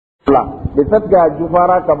de fatga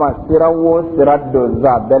jufara kama sirawo sirado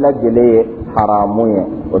za bela jele haramuye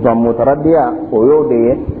o to mutaraddiya o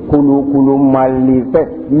yode kulu malife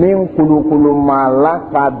min kulu mala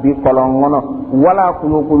ka bi kolongono wala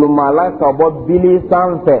kulu mala ka bo bili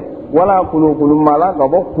sanfe wala kulu mala ka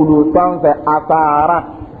bo kulu sanfe atara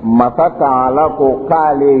masata ala ko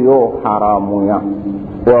kale yo haramuya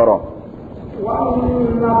woro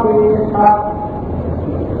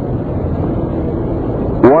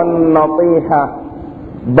والنطيحة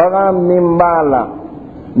بغا من بالا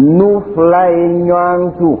نفلاي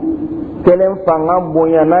نيوانتو كلم فنغم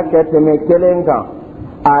بوينا كتمي كلم كان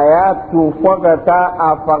آياتو فقطا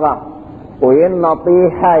أفغا وين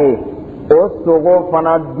نطيحة أسوغو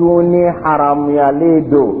فندوني حرام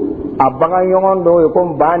ياليدو أبغا يوندو يكون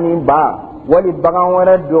باني با ولي بغا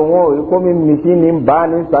وردو يكون مشيني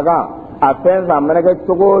باني سغا أفنزا منك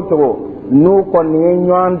تغو نو كوني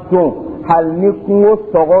نيوانتو hal ni kungo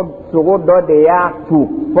sogo do de ya tu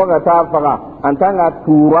foga ta faga antanga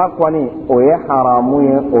tura kwani o ye haramu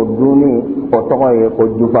ye o duni o togo ye ko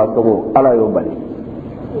jufa sogo ala yo bali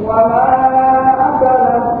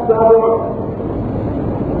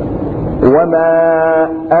wama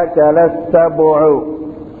akala as-sab'u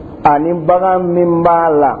ani baga min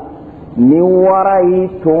bala ni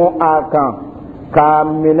warai to akan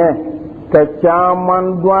kamine ka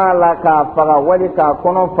caman duala ka faga wali ka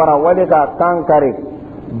kono fara wali ka kankare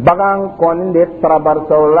bagan koni de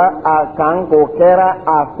trabarsola a kan ko kera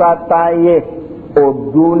asata ye o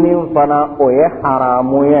dunin fana o ye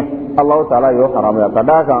haramu ye Allah taala yo haramu ya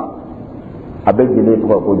kadaka abe jile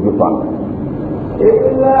ko jufa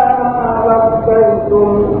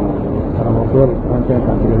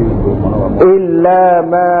illa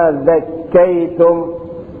ma zakkaytum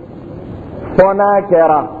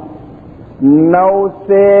fonakera naw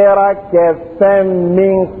sera ke fem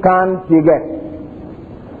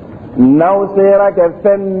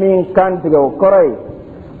min kantige o koray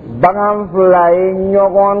bagan fly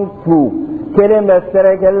nyogon tu kelen be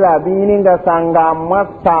sereke la bini nga sanga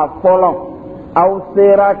masta folon aw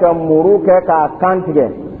sera ka muru ke ka kantige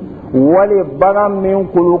wali bagan min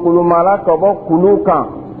kulu mala ka bo kulu kan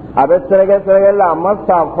abe sereke la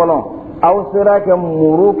masta folon aw sera ka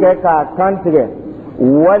muru ke ka kantige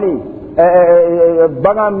wali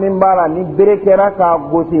bagan min bala ni berekera ka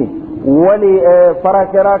gosi wali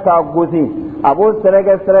farakera ka gosi abo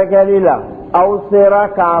sereke lila aw sera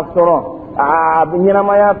ka soro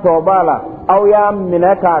nyinamaya to bala aw ya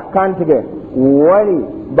mina ka kantige wali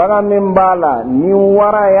bagan min bala ni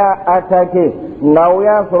wara ya atake ngaw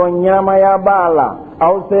ya soro nyinamaya bala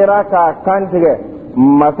aw sera ka kantige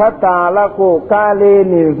masata ala ko kale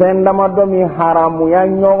ni zendama domi haramu ya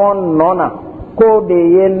nyogon nona ko de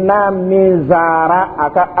ye na min zara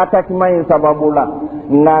aka atakmai sababula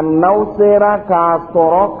na nausera ka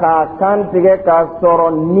soro ka kantige ka soro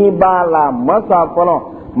ni bala masa folo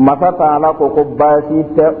masa taala ko basi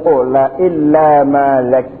te ola illa ma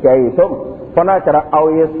lakkaytum fana tara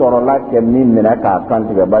awye soro la ke min mina ka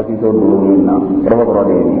kantige basi to duni na ro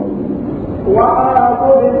de ni wa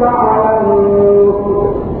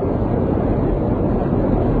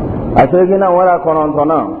asegina wala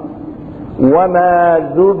konontona وما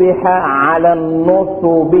ذبح على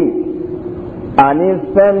النصب أني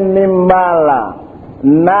فمن بالا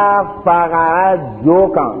نا فغا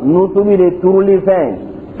جوكا نصبي دي تورلي فين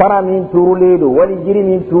فرا من تورليدو ولي جري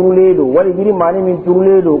من تورليدو ولي جري ماني من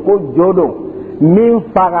تورليدو كو جودو من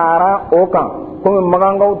فغارا اوكا كم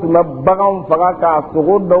مغانغو تما بغان فغا كا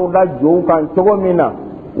سوغو دودا جوكا سوغو منا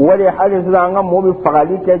ولي حاجة سيدانغا موبي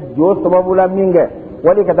فغالي كا جو سببولا مينغي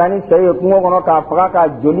wali katani sey ko ngono ka faga ka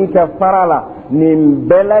joli ka farala nin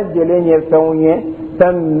bela jele nye fewnye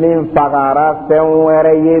tam min fagara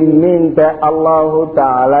fewere ye min ta Allah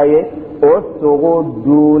taala ye o sugo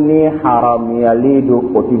duni haram yalidu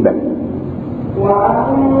otiba wa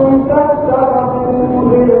anta tarafu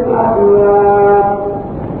bil adlam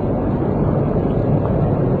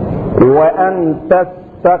wa anta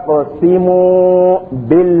taqsimu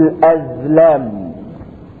bil azlam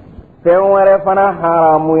fewere fana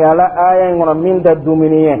haramu yala aya ngono min da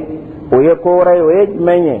duminiye o ye kore o ye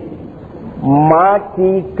menye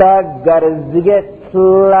mati ka garzige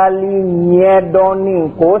lali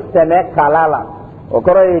nyedoni ko sene kalala o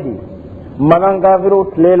koro yedi magan gafiru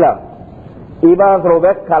tlela iba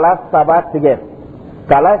robe kala sabatige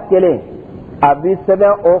kala kele abi sebe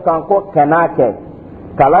o kan ko kanake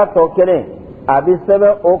kala to kele abi sebe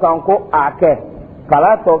o kan ko ake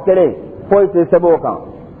kala to kele foi se sebe o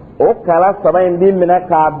kan o kala saba indi mina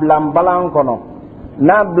ka blambalan kono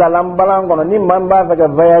na blambalan kono ni man ba fa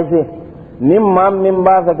voyager ni man min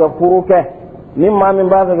ba fa furuke ni man min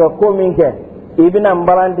ba fa kominke ibn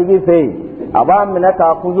ambalantigi fei aba mina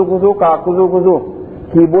ka kuzu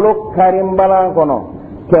ki bolo karim balan kono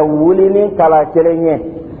ke wulini kala kelenye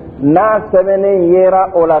na sebene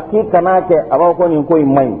yera ola ki kanake aba ko nin ko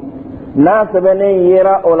imai na sebene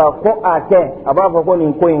yera ola ko ake aba ko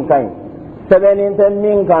nin ko inkai sebene tan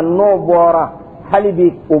min kan no bora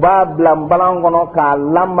halibi uba blam balan kono ka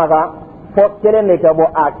lamaga fo kelene ke bo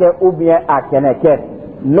ake ubien akene ke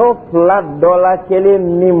no flat dollar kele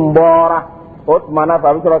min bora otmana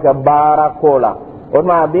fa bisoro ke bara kola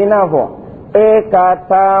otma bina fo e ka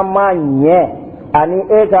tama nye ani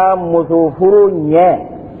e ka musufuru nye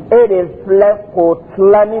e de fle ko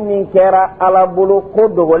tlani min kera ala bulu ko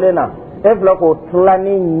dogolena e fle ko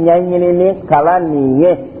tlani nyanyini ni kala ni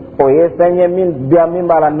nye o ye senye min biya min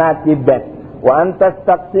bala nati bet wa anta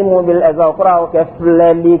taqsimu bil azaqra ke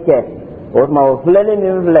fle like otma o fle ni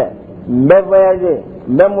min fle mbe voyage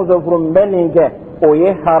mbe musufuru mbe ninke o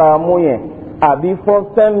ye haramu ye abi fo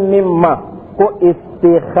fem mimma ko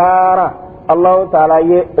istikhara Allah ta'ala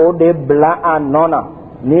ye o de bla anona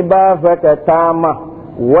ni ba faka tama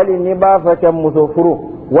wali ni ba faka musufuru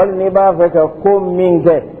wali ni ba faka ko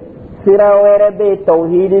minge sira were be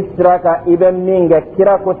tauhid siraka ibe minge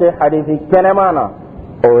kira ko te hadisi kenemana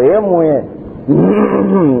o ye muye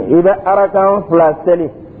ibe arakan flaseli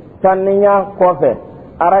taninya kofe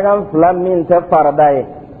arakan flamin te fardaye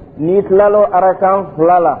ni tlalo arakan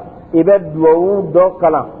flala ibe duwu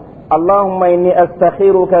dokala اللهم إني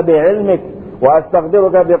أستخيرك بعلمك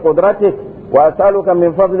وأستقدرك بقدرتك وأسألك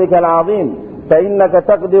من فضلك العظيم فإنك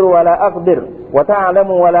تقدر ولا أقدر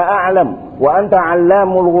وتعلم ولا أعلم وأنت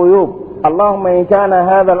علام الغيوب اللهم إن كان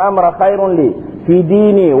هذا الأمر خير لي في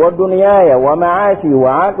ديني ودنياي ومعاشي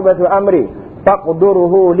وعاقبة أمري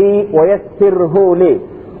فاقدره لي ويسره لي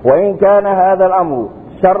وإن كان هذا الأمر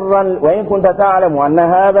شرا وإن كنت تعلم أن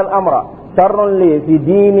هذا الأمر شر لي في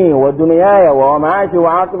ديني ودنياي ومعاشي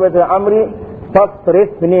وعاقبة أمري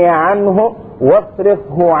فاصرفني عنه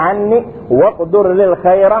واصرفه عني واقدر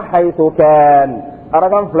للخير حيث كان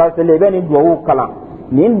أرغم فلاس اللي بين دوو كلام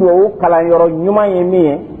نين دوو كلام يرو نيما يمي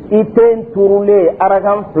إتين ترولي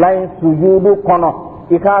أرغم فلاين سجودو كنو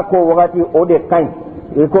إكاكو وغاتي أودي كاين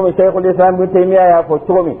يكون شيخ الإسلام ابن تيمية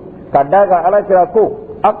يفتومي كداغا على كراكو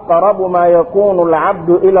أقرب ما يكون العبد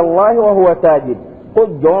إلى الله وهو ساجد ko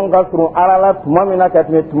jonga suru alala tuma mina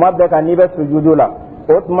katme tuma be ka nibe sujudu la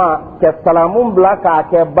otma ke salamun blaka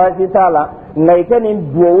ke basitala ngai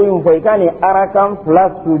kenin duwo fo ikani arakan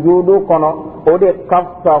plus sujudu kono ode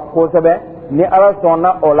kafsa ko sebe ni ala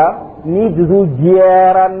sonna ola ni juzu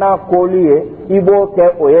jiera na koliye ibo ke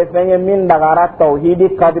oye fenye min dagara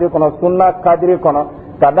tauhidi kadri kono sunna kadri kono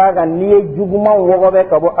kadaga niye juguma wogobe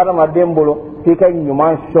kabo adama dembolo kika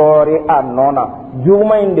nyuma shori anona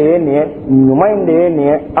juguma inde ne nyuma inde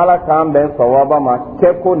ne ala kambe sawaba ma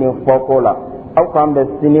keko ni fokola au kambe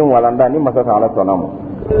sini walanda ni masaka ala sonamu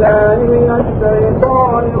la minash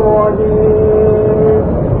shaytanir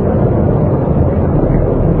rajim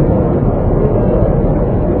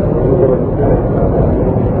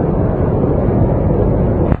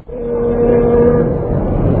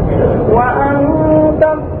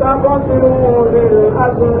تقتلوا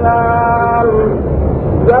بالأزلام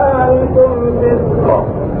ذلكم فسق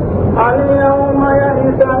اليوم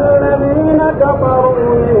يئس الذين كفروا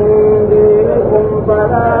من دينكم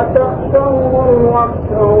فلا تخشوهم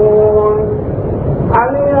واخشون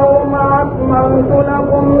اليوم أكملت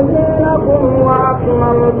لكم دينكم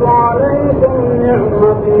وأتممت عليكم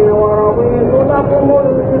نعمتي ورضيت لكم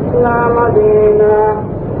الإسلام دينا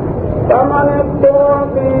فمن اضطر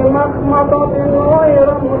في مخمصة غير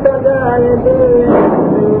متجانف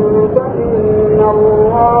فإن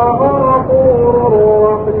الله غفور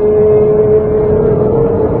رحيم.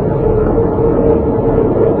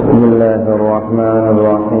 بسم الله الرحمن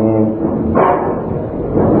الرحيم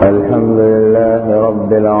الحمد لله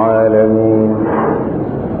رب العالمين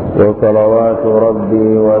وصلوات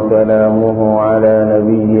ربي وسلامه على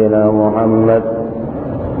نبينا محمد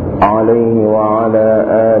عليه وعلى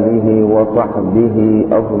آله وصحبه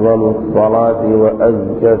أفضل الصلاة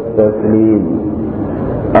وأزكى التسليم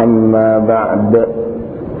أما بعد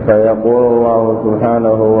فيقول الله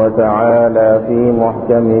سبحانه وتعالى في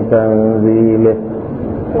محكم تنزيله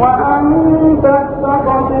وأن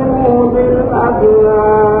تستقسموا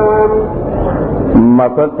بالأزلام ما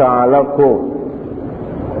فتعلقوا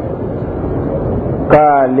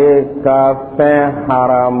kale ka fen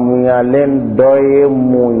haramuyalen doye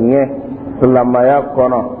munye silamaya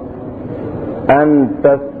kono an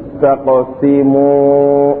tastaqsimu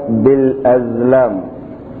bil azlam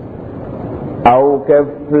aw ka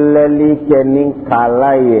filali kenin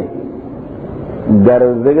kalaye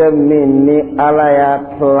garzige min ni ala ya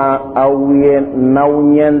tlan aw ye n'aw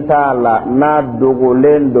ɲɛnta la n'a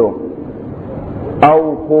dogolen don aw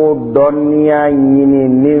ko dɔnniya ɲini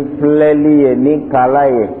ni filɛli ye ni kala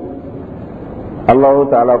ye Allahu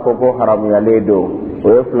Ta'ala ko haramuyalen don o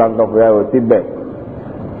ye filankafoya ye o ti bɛn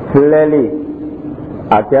filɛli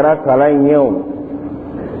a kɛra kalan ye o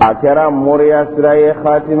a kɛra moriya sira ye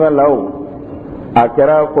khatimɛ la o a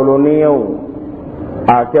kɛra koloni ye o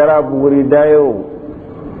a kɛra bugurida ye o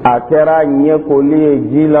a kɛra ɲɛkoli ye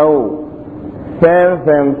ji la o fɛn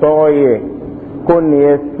fɛn tɔgɔ ye ko nin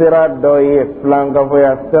ye sira dɔ ye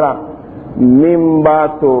filankafoya sira min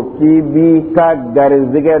b'a to k'i b'i ka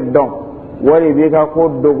garizigɛ dɔn wali b'i ka ko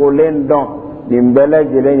dogolen dɔn nin bɛɛ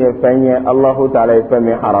lajɛlen ye fɛn ye Allahu Ta'ala ye fɛn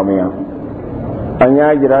min haramuya an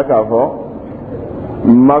y'a jira k'a fɔ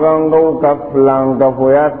magangaw ka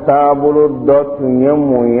filankafoya taabolo dɔ tun ye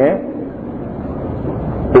mun ye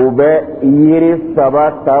u bɛ yiri saba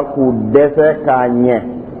ta k'u dɛsɛ k'a ɲɛ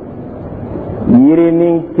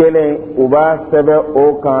yirinin kelen u b'a sɛbɛn o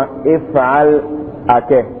kan if'al a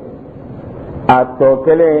kɛ a tɔ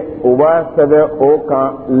kelen u b'a sɛbɛn o kan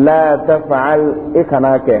la taf'al i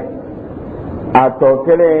kana kɛ a tɔ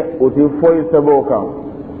kelen u ti foyi sɛbɛn o kan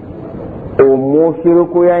o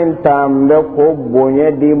musirikuya in t'an bɛ ko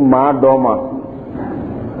bonya di maa dɔ ma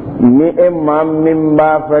ni e maa min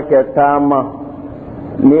b'a fɛ kɛ taama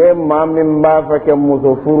ni e maa min b'a fɛ kɛ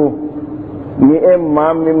muso furu ni e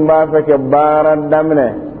maa min b'a fɛ kɛ baara daminɛ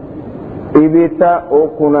i bɛ taa o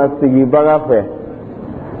kunna sigibaga fɛ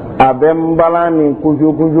a bɛ n balan nin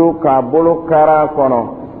kujukuju k'a bolo kara kɔnɔ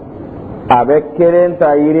a bɛ kelen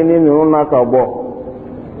ta yirinin ninnu na ka bɔ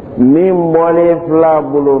min bɔlen fila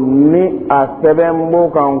bolo ni a sɛbɛn b'o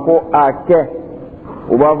kan ko a kɛ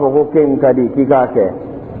u b'a fɔ ko kɛ in ka di k'i k'a kɛ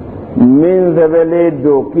min sɛbɛnlen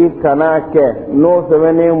don k'i kana kɛ n'o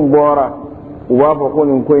sɛbɛnnen bɔra u b'a fɔ ko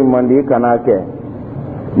nin ko in man di i kana kɛ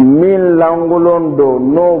min lankolon don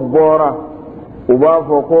n'o bɔra u b'a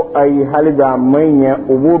fɔ ko ayi hali bi a man ɲɛ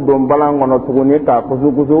u b'u don balan kɔnɔ tuguni k'a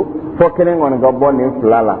kusukusu fo kelen kɔni ka bɔ nin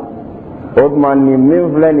fila la o tuma nin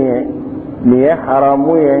min filɛ nin ye nin ye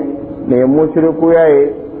haramu ye nin ye musirikuya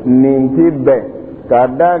ye nin ti bɛn ka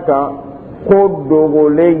da kan ko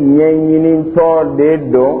dogolen ɲɛɲinitɔ de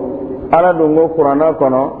don ala dun ko kuranɛ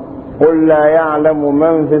kɔnɔ قل لا يعلم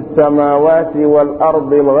من في السماوات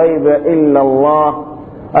والأرض الغيب إلا الله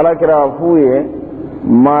ala kira fu ye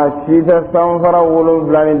maa si tɛ sanfara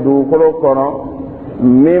 7 dugukolo kɔnɔ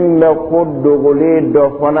min bɛ ko dogoli dɔ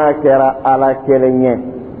fana kɛra ala kelen ye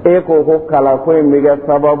e ko ko kala ko in bɛ kɛ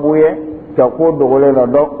sababu ye ka ko dogolen dɔ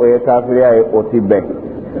dɔn o ye kafiriya ye o ti bɛn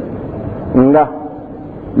nka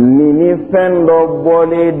ni fɛn dɔ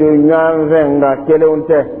bɔlen don ɲɔgɔn fɛ nka kelenw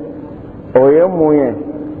tɛ o ye mun ye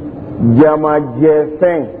jamajɛ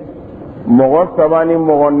fɛn mɔgɔ 3 ni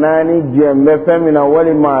mɔgɔ 4 jɛ bɛ fɛn min na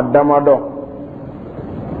walima damadɔ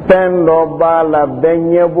fɛn dɔ b'a la bɛɛ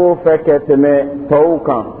ɲɛ b'o fɛ ka tɛmɛ tɔw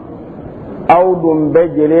kan aw dun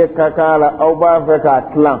bɛɛ jeli ka kan la aw b'a fɛ k'a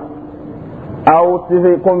tilan aw tɛ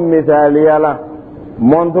se ko misaliya la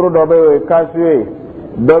montre dɔ bɛ yen o ye kasu ye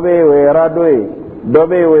dɔ bɛ yen o ye radio ye dɔ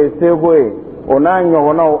bɛ yen o ye seko ye o n'a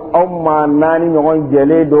ɲɔgɔnnaw aw maa 4 ɲɔgɔn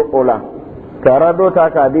jɛlen don o la ka radio ta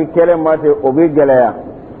k'a di kɛlɛ ma ten o bɛ gɛlɛya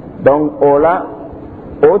donc o la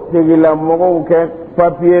o tigilamɔgɔw kɛ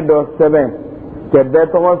papier dɔ sɛbɛn ka bɛɛ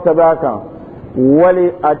tɔgɔ sɛbɛn a kan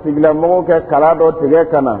wali a tigilamɔgɔw kɛ kala dɔ tigɛ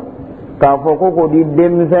ka na k'a fɔ ko k'o di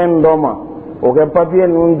denmisɛn dɔ ma o kɛ papier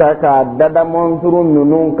ninnu ta k'a dada mɔnturu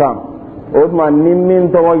ninnu kan o tuma ni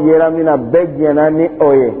min tɔgɔ yera min na bɛɛ jɛnna ni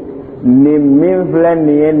o ye nin min filɛ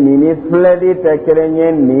nin ye nin ni filɛli tɛ kelen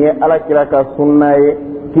ye nin ye alakira ka sunna ye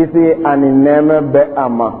kisi ani nɛɛmɛ bɛ a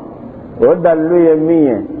ma o dalilu ye min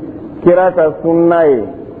ye kira ka sunna ye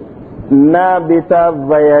n'a bɛ taa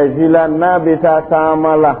voyage la n'a bɛ taa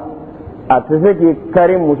taama la a tɛ se k'i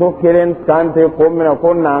kari muso kelen kan ten ko minɛ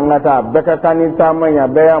ko n'an ka taa bɛɛ ka kan ni taama ye a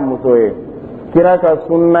bɛɛ y'a muso ye kira ka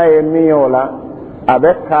sunna ye min ye o la a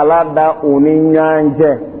bɛ kala da u ni ɲɔgɔn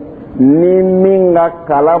cɛ ni min ka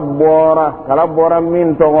kala bɔra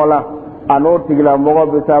min tɔgɔ la a n'o tigilamɔgɔ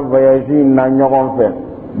bɛ taa voyage in na ɲɔgɔn fɛ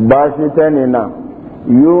baasi tɛ nin na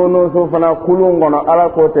yunusu fana kulun kɔnɔ ala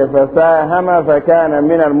ko tɛ fɛ sahama fa kana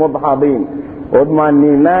min al-mudhabin o tuma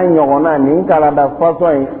nin n'a ɲɔgɔnna nin kalada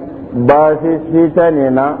façon in baasi si tɛ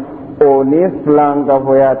nin na o ni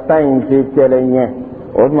filankafoyata in tɛ kelen ye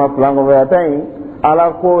o tuma filankafoyata in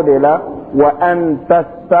ala ko de la wa an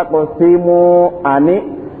tastaqsimu ani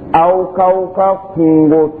aw k'aw ka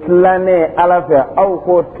kungo tilannen ala fɛ aw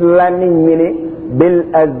ko tilanni ɲini bil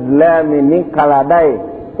azlami ni kalada ye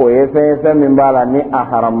o ye fɛn min b'a la ni a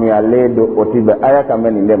haramuyalen don o ti bɛn aya kan bɛ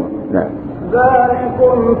nin de ma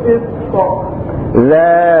ذلكم فسق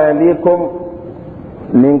ذلكم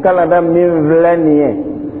من كلا دم من فلانية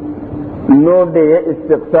نودي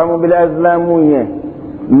استقسام بالأزلامية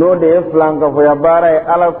نودي فلانك فيباري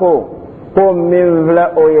ألكو كم من فلا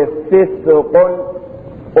أو فسق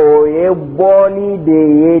o ye boli de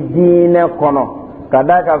ye diine kono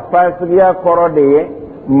kada ka fasiya koro de ye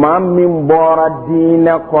mam min bora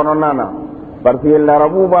diine kono nana parce que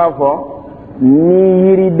l'arabu ba fo ni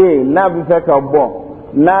yiride na bi fe ka bo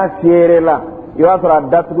na sere la yo asra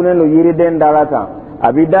datugune no yiride ndalata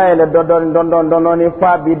abi daele dondon ni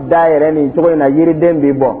fa bi daere ni to na yiride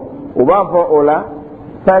bi bo o ba fo ola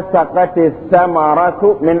fasaqati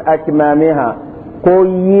samaratu min akmamiha ko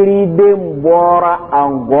yiriden bora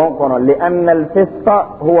angon kono li anna al fisqa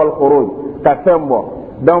huwa al khuruj tasembo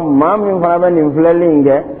donc mamin fana ben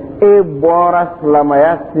inflalinge e bora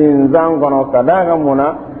slamaya sinzan kono kadaga muna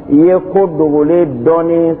ye ko dogole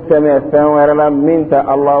doni seme fenwera minta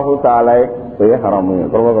Allah ta'ala e haramu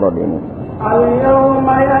ko rodini al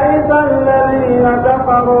yawma ya'isa alladhina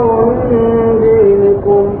kafaru min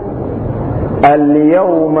dinikum al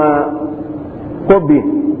yawma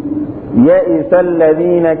kubi يئس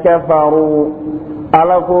الذين كفروا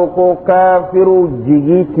ألكوكو كافروا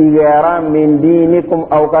جيجي تغيرا من دينكم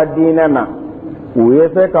أو كديننا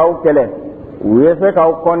ويسك أو كله ويسك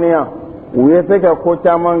أو كونيا ويسك أو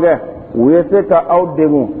كوشامانغ ويسك أو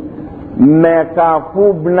دمو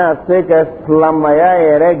مكافوبنا سك سلامايا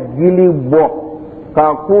يرى جيلي بو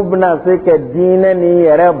كافوبنا سك دينني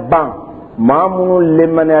يرى بان مامونو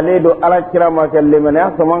لمن يليدو على كرامك لمن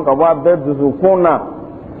يسمان كباب بدسو كونا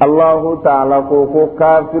الله تعالى كوكو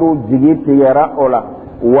كافر جيت يرى أولا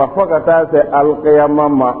وفقط القيامة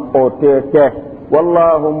ما أوتيك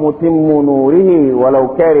والله متم نوره ولو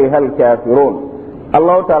كره الكافرون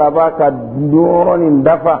الله تعالى باك نور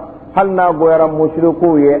اندفع هل نغير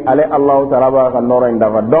مشركو على الله تعالى باك نور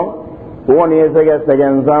اندفع دون وون يسك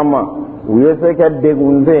سجنزاما ويسك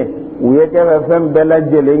دغونزي ويسك فم بلا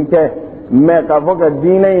جلينك ما كفوك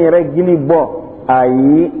دين يرجلي بو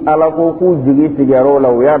ayi ala ko ku jigi tigaro la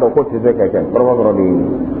ya do ko tise keke barba di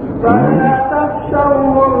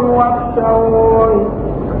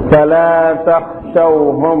fala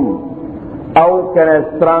takhshawhum aw kana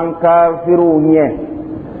stran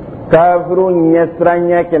kafirun nye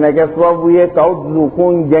stranya kana ga swabu ye kaudlu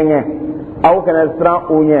kun jenge aw kana stran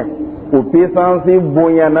unye u pisansi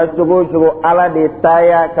bonya na chogo ala de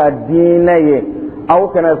taya ka dina ye aw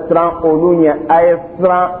kana stran olunya ay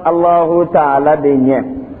stran Allahu ta'ala de nye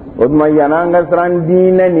odma yananga stran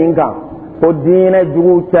dina ninka ko dina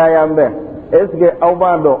jugu chayambe eske aw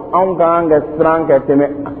bando an ga stran ka teme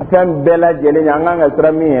tan bela jele nyanga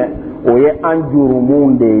stran miye o ye anjuru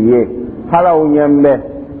munde ye hala unyembe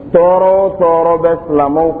toro be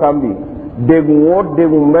slamo kambi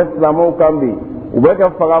degun be slamo kambi ube ka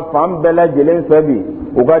faga fam bela jele sabi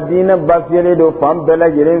uga dina basire do fam bela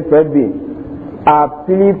jele sabi a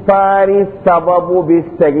pilipari sababu bi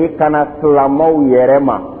segi kana slamaw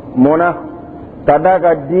yerema mona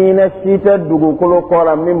kadaga dina shita dugukolo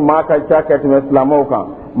kola min maka chaket me slamaw kan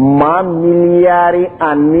ma miliyari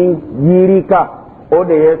ani yirika o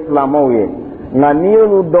de slamaw ye ngani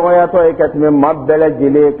lu doya to e katme mabele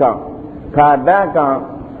jele kan kadaga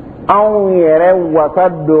an yere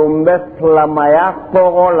wakado mbe slamaya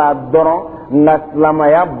ko la doron na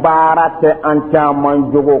slamaya barate an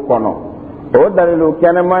chaman jogo kono o dalilu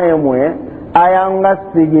kenema ye muye ayanga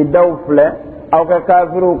sigi dawfle aw ka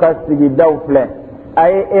kafiru ka sigi dawfle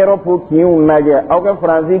ay Europe kiun naje aw ka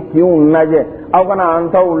France kiun naje aw kana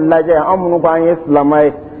antaw laje amunu ko an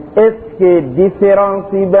islamay est ce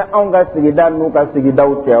différence be anga sigi dan nu ka sigi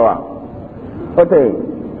daw tewa ote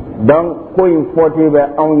donc ko infoti be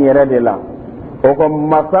an yere de la o ko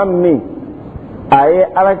masammi ay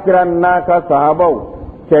alakira naka sahabaw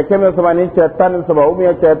keme sabani cetan saba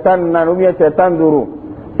umiya cetan nan umiya cetan duru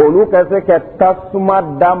olu kase ke tasuma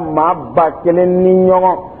da ma bakelen ni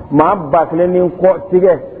nyongo ma bakelen ni ko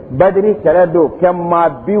tige badri kala do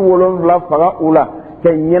kemma bi wolon la faga ula ke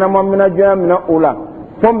nyina mamina jona mina ula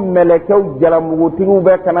fom melekeu jalamugu tigu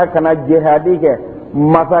be kana jihadi ke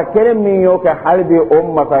masakere min yo ke halbi o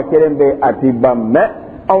masakere be atiba me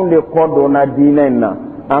on le kodo na dinena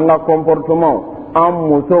anga comportement am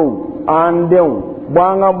muso andeu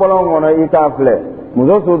banga bolongono itafle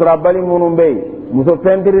muso sudra bali munum bey muso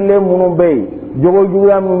pendirile munum bey jogo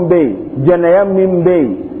juya mun bey jenaya min bey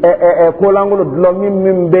kolangolo dlo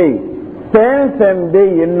min bey sen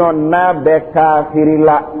bey no na be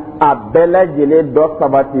kafirila abela jele do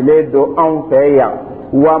sabatile do anfeya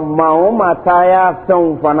wa mauma taya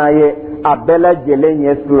sanfanaye abela jele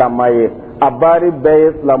nye islamaye abari be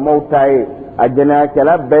islamau taye ajana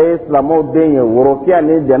kala be islamo den ye worokia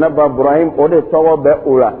ni janaba Ibrahim o de togo be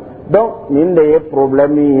ula donc nin de ye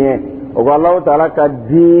problème ye o Allah taala ka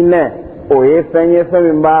dine o ye fenye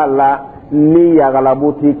femi ba la ni yagala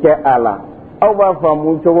buti ke ala aw ba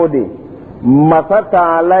famu cogo de masa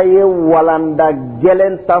taala ye walanda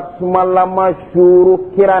gelen tasmalama shuru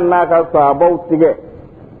kira naka sabaw tige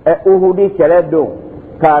uhudi kele do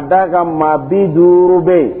ka daga mabiduru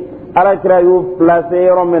be ala kira yu place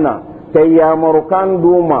yoro mina ke yamurukan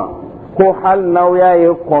duma ko hal nawya ye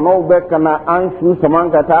kono be kana an shu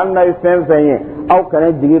samanka ta na fen fenye aw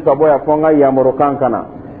kana digi ka boya fonga yamurukan kana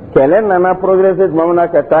kelen nana progresser mamuna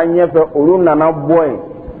ka tanye fe ulun nana boy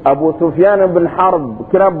Abu Sufyan ibn Harb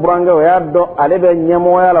kira branga ya do alebe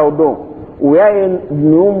nyamo ya lawdo uya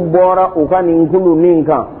nyumbora ukani nkulu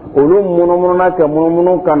ninka ulum munomuno na ke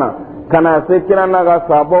munomuno kana se kira naga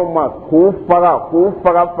sabo ma ku faga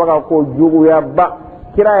ko jugu ya ba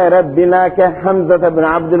kira rabbina ke Hamza ibn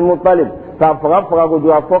Abd al-Muttalib ka faga ko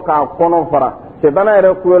juwa fo ka kono fara sedana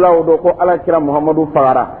ere kuela odo ko ala kira Muhammadu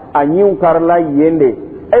fagara anyi karla yende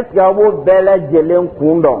eska bo bela jelen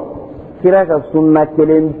kundo kira ka sunna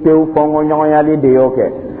kelen pew fongo nyoyali de yoke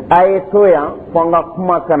ay toya fonga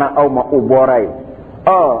kuma kana aw ma uborai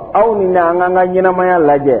aw ni na nganga nyina maya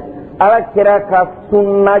laje ala kira ka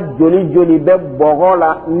sunna joli be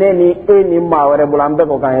bogola neni eni mawre bulambe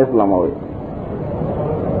ko kan islam awe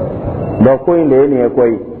do ko inde ni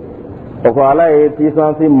koy ko ala e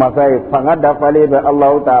tisansi masai fanga dafale be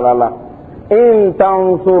Allah taala la in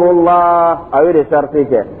tansurullah awire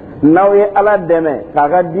shartike nawe ala deme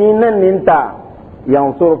kaga dinen ninta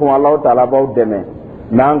yansurukum Allah taala baw deme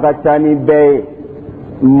nanga chani be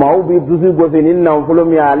maubi dusu gozini na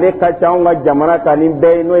fulumi ale ka chaunga jamana kani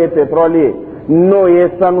be no ye petrolier no ye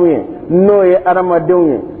sanuye no ye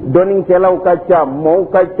aramadeunye donin kelaw kacha mau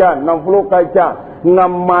kacha na fulu kacha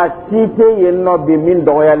ngama site ye no bi min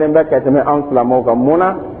do ya lemba kateme an islamo ka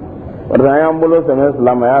muna rayambulo seme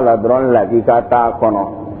islam ya la dron la ki ka ta kono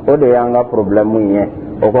o de yanga problème ye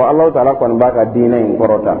o ko Allah taala kon baka dine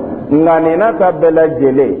korota ngane na ka bela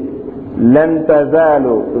jele lan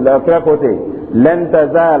tazalu la frakote lan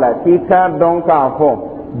tazala kika don ka fo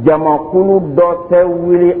jama kunu do te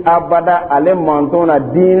wili abada ale mantona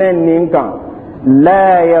dine ninkan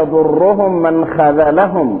la yadurruhum man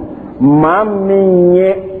khadalahum ma min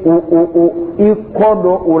ye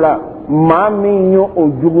ikodo ula ma min yo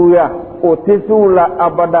ojuguya o tesula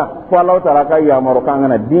abada fo Allah taala ka yamaro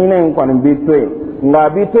kangana dine kon bitwe nga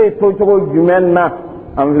bitwe to jogo jumenna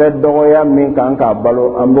am le dogoya min kan ka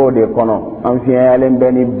balo ambo de kono am fiale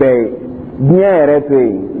beni be bien repe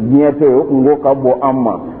bien te ngo ka bo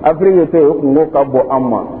amma afrique te ngo ka bo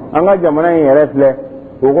amma anga jamana yere fle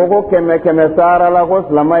ko keme sara la ko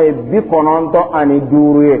slama e bi kononto ani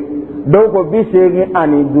duruye do ko bi shegi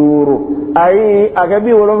ani duru ai aga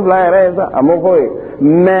bi wolon fla reza amoko e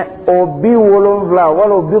me o bi wolon fla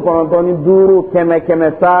walo bi kononto ni duru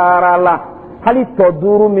keme sara la hali to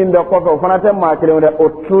duru min be ko ko fanate ma kele o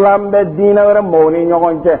tlambe dina wara mawni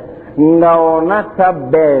nyogonche ngaona ka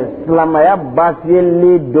be slamaya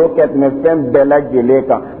basili doket me fem bela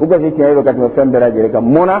jeleka uga ci tiyo kat me fem bela jeleka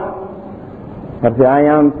mona parce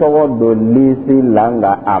ayan to do lisi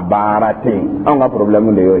langa abarate anga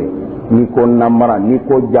problème de yoy ni ko namara ni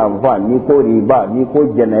ko java ni ko riba ni ko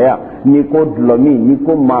jenaya ni ko dlomi ni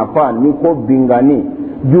ko mafa ni ko bingani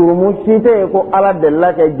jurumu shite ko ala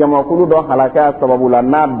della ke jama kulu do halaka sababu la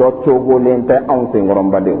na do togo lente on sengorom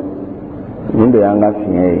bade inde yanga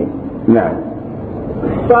fiye na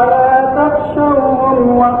fala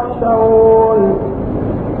takshawhum wakhshawun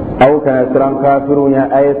aw kana tran kafirunya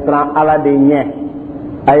ay tran ala de nye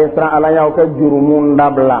ay tran ala ya ko jurumu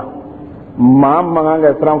ndabla mamma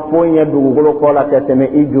nga tran fonya dugulo ko la keteme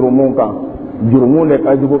i jurumu kan jurumu le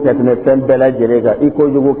ka jugo keteme tembela jerega iko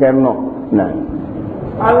jugo kenno na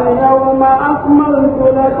اليوم أكملت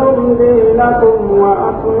لكم دينكم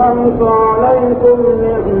وأتممت عليكم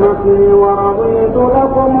نعمتي ورضيت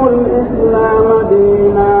لكم الإسلام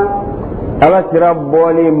دينا على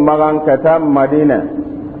تربوني مغان كتاب مدينة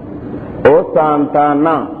او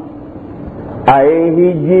سانتانا أيه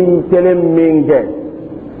جيم كلم منك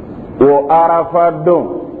وعرفة دون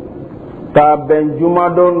كابن جمع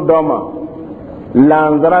دون دوما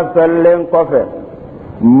لانزرا سلين كفر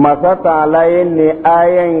masata alaye ni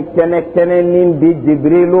ayen kene nin di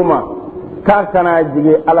jibriluma ka kana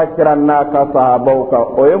jigi alakira na ka sahabau ka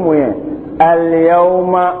oyemuye al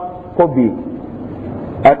yawma kobi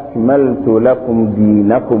akmaltu lakum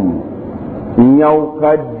dinakum nyaw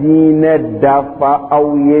ka dine dafa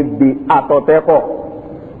awye bi atoteko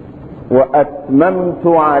wa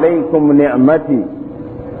atmamtu alaykum ni'mati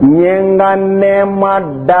nyenga nema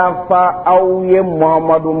dafa auye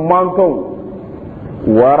Muhammadu manto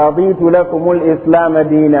wa raditu lakumul islam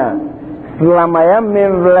dina islamaya min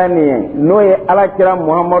vlani noye alakira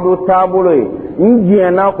Muhammadu tabulo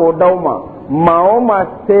njiyana ko dawma maoma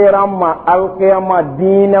serama alqiyama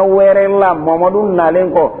dina werela Muhammadu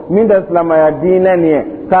nalenko min da islamaya dina ne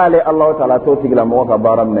kale Allah ta'ala to tigla mo ka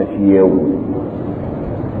baram na shiyewu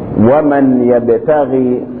wa man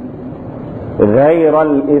yabtaghi غير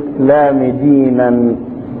الإسلام دينا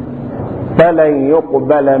فلن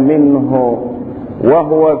يقبل منه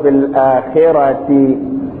وهو في الآخرة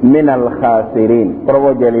من الخاسرين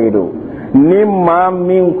برو جليدو نما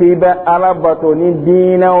من كيبا ألبطني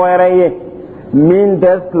دين وريه من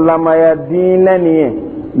تسلم يا دينني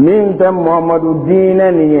من محمد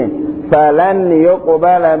دينني فلن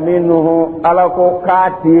يقبل منه ألقو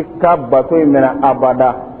كاتي كبطي من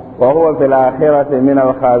أبدا وهو في الآخرة من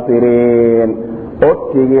الخاسرين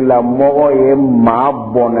أتجي لمغوي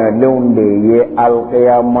معبون لون دي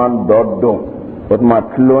القيامة دودون وتما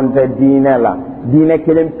تلون تدين لا دين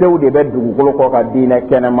كلم تودي بدو قلقوك دين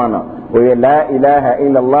كنمانا وهي لا إله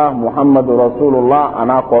إلا الله محمد رسول الله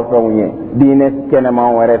أنا قصوني دين كنما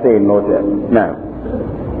ورثي النوتة نعم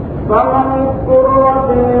فمن اضطر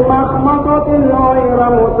في مخمصة غير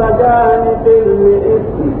متجانف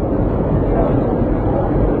لإثم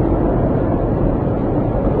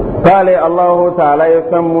قال الله تعالى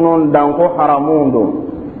يسمون دانكو حرامون دو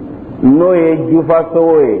نوي جوفا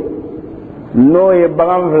سوي نوي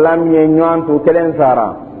بغام فلام ينوان تو كلن سارا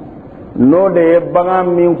نو دي بغام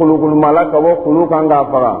من كلوكل ملاك وكلوك انغا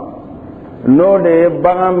فرا نو دي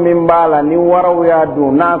بغام من بالا ني ورو يادو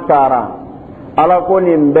ناسارا ala ko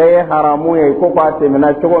nin bɛɛ ye haramu ye ko k'a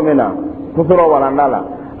tɛmɛna cogo min na kusura walanda la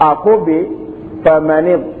a ko bi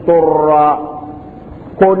famani turra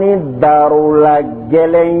ko ni darula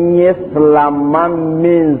gɛlɛn ye silama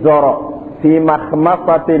min sɔrɔ fi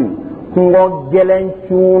makhmasatin kungo gɛlɛn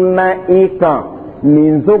cunna i kan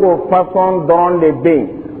nin sogo fasɔn dɔrɔn de bɛ yen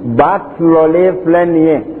ba tulɔlen filɛ nin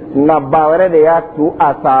ye nka ba wɛrɛ de y'a tu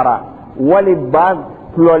a sara wali ba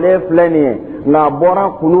tulɔlen filɛ nin ye nka bɔra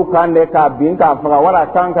kulu kan de k'a bin k'a faga wala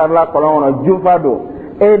kan karila kɔlɔn kɔnɔ jufa don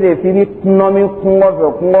e de fili nɔmi kungo fɛ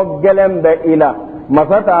kungo gɛlɛn bɛ i la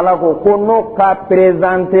masa taala ko n'o ka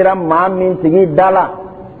perezantera maa min tigi da la.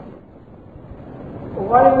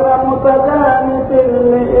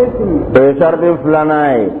 o ye sariti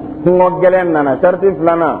filanan ye kungo gɛlɛn nana sariti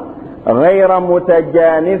filanan ghayra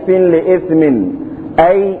mutajanifin li ismin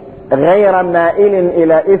ay ghayra ma'ilin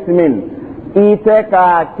ila ismin i tɛ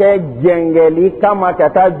k'a kɛ jɛngɛli kama ka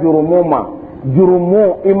taa jurumu ma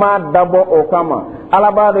jurumu i m'a dabɔ o kama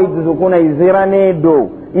ala b'a dɔn i dusukun na i zirannen don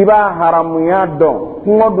i b'a haramuya dɔn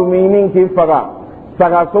kungo dumuni k'i faga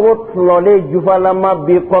sagasogo tulɔlen jufalama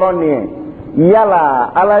bi kɔrɔ nin ye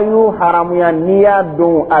yala ala y'u haramuya n'i y'a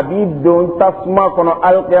don a b'i don tasuma kɔnɔ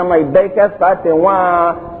alikiyama i da i kɛ sa ten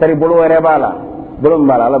wa tari bolo wɛrɛ b'a la bolo min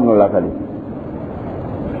b'a la ala bɛn'o lakali.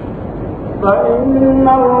 فإن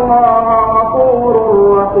الله غفور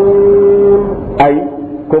رحيم أي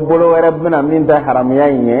كبلو ربنا من ذا حراميا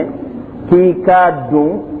كي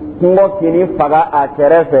كادون كنغو كيني فغا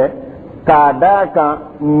أكرفة كاداكا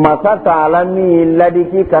مسا عالمي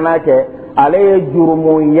لديكي كناكي عليه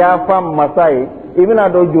جرمو يافا مساي ibina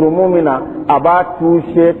do jurumu mina aba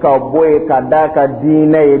tushe ka boye kadaka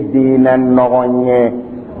dina nogonye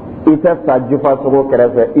ita sajufa sogo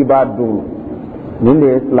kerefe ibadu من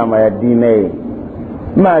الإسلام يا ديني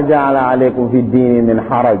ما جعل عليكم في الدين من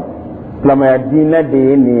حرج إسلام يا دين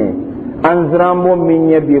ديني أنزرامو من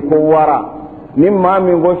يبي كورا نما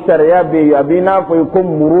من غو الشريعة بي أبينا فيكم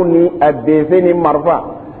مروني أبيفيني مرفا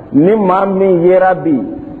نما من يربي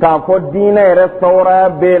كافو دين يرسورا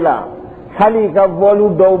بيلا حالي كفولو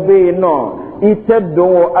دو بي نو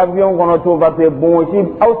iteddo avion kono to vape bonchi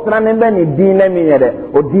austrane beni dine mi yede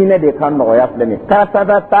o dine de kan no ya flemi kata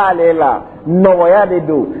talela no ya de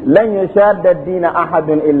do lan yashadda dina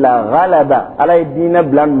ahadun illa ghalaba ala dina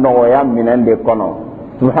blan no ya minande kono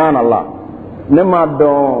subhanallah nema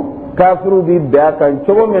do kafiru bi da kan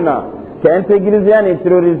chogo mina ke integrizian et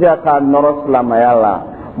terrorisia ka noroslam yalla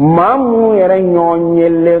mamu yere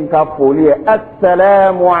nyonyelle ka folie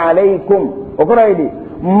assalamu alaikum okuraidi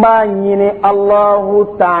ma nyine Allahu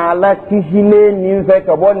Ta'ala kishile ninfe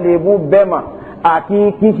ka bon lebu bema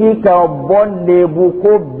aki kishi ka bon lebu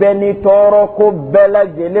ko beni toro ko bela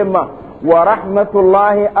jelema wa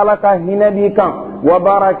rahmatullahi alaka hinabika wa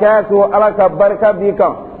barakatuhu alaka baraka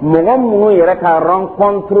bika mugamu yere ka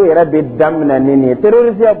rencontre yere be damna nini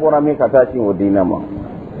terroriste borami kata ci odina ma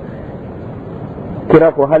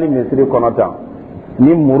kira ko hali misri konota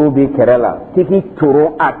ni muru bi kɛrɛ la tiki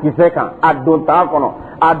turu a kisɛ kan a don t'a kɔnɔ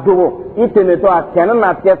a dogo i tɛmɛtɔ a kɛnɛ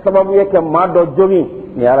n'a kɛ sababu ye kɛ maa dɔ jogin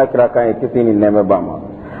ni Alakira kan ye kisi ni nɛɛmɛ b'a ma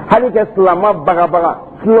hali kɛ silama bagabaga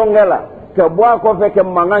tulonkɛ la ka bɔ a kɔfɛ kɛ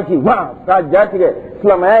mankan ci wa k'a ja tigɛ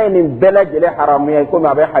silamɛya ye nin bɛɛ lajɛlen haramuya komi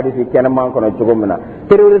a bɛ hadisi kɛnɛman kɔnɔ cogo min na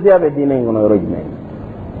terrorisiya bɛ diinɛ in kɔnɔ yɔrɔ jumɛn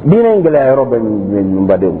diinɛ in gɛlɛya yɔrɔ bɛ min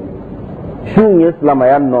badenw sun ye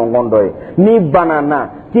silamɛya nɔngɔn dɔ ye ni banana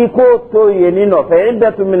k'i k'o to yen ni nɔfɛ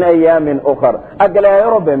iddatu min ayyamin ukhar a gɛlɛya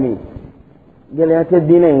yɔrɔ bɛ min gɛlɛya tɛ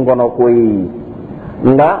diinɛ in kɔnɔ koyi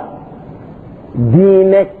nka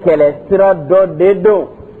diinɛ kɛlɛ sira dɔ de don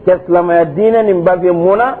kɛ silamɛya diinɛ nin bafɛ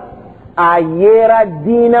mun na a yera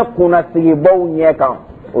diinɛ kunnasigibaw ɲɛ kan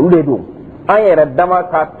olu de don an yɛrɛ dama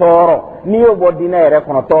ka tɔɔrɔ n'i y'o bɔ diinɛ yɛrɛ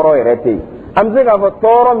kɔnɔ tɔɔrɔ yɛrɛ tɛ yen an bɛ se k'a fɔ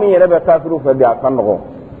tɔɔrɔ min yɛrɛ bɛ kafiriw fɛ bi a ka nɔgɔn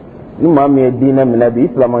ni maa min ye diinɛ minɛ bi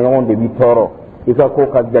silamɛɲɔgɔn de b'i tɔɔrɔ i ka ko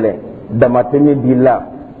ka gɛlɛn damatɛmɛ b'i la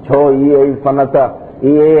cɔ i ye fana ta i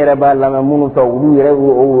yɛrɛ b'a lamɛn minnu fɛ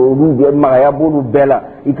olu magaya b'olu bɛɛ la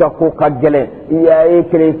i ka ko ka gɛlɛn i ye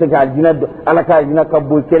kelen se k'a jinɛ ala k'a jinɛ ka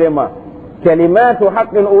bɔ kelen ma kalimatu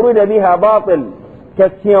haqqin urida biha batil ka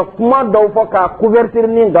tiɲɛ kuma dɔw fɔ k'a couverture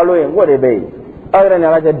ni nkalon ye o de bɛ yen aw yɛrɛ ni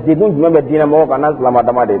ala cɛ degun jumɛn bɛ diinɛ mɔgɔ kan n'a silama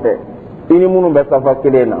dama de tɛ i ni minnu bɛ safa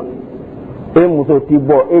kelen na e muso t'i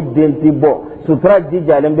bɔ e den t'i bɔ sutura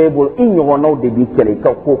jijalen b'e bolo i ɲɔgɔnnaw de b'i kɛlɛ i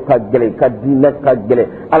ka ko ka gɛlɛn i ka diinɛ ka gɛlɛn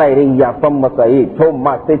ala yɛrɛ yafa masa ye cɛw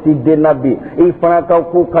maa se t'i den na bi i fana ka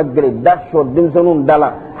ko ka gɛlɛn da sɔ denmisɛnninw da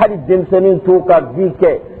la hali denmisɛnnin t'u ka vie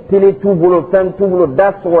kɛ télé t'u bolo fɛn t'u bolo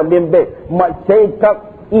da sɔgɔlen bɛ ma cɛ ka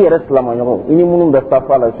i yɛrɛ silamaɲɔgɔnw i ni minnu bɛ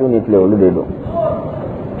safa la su ni tile olu de don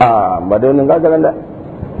badenw nin ka gɛlɛn dɛ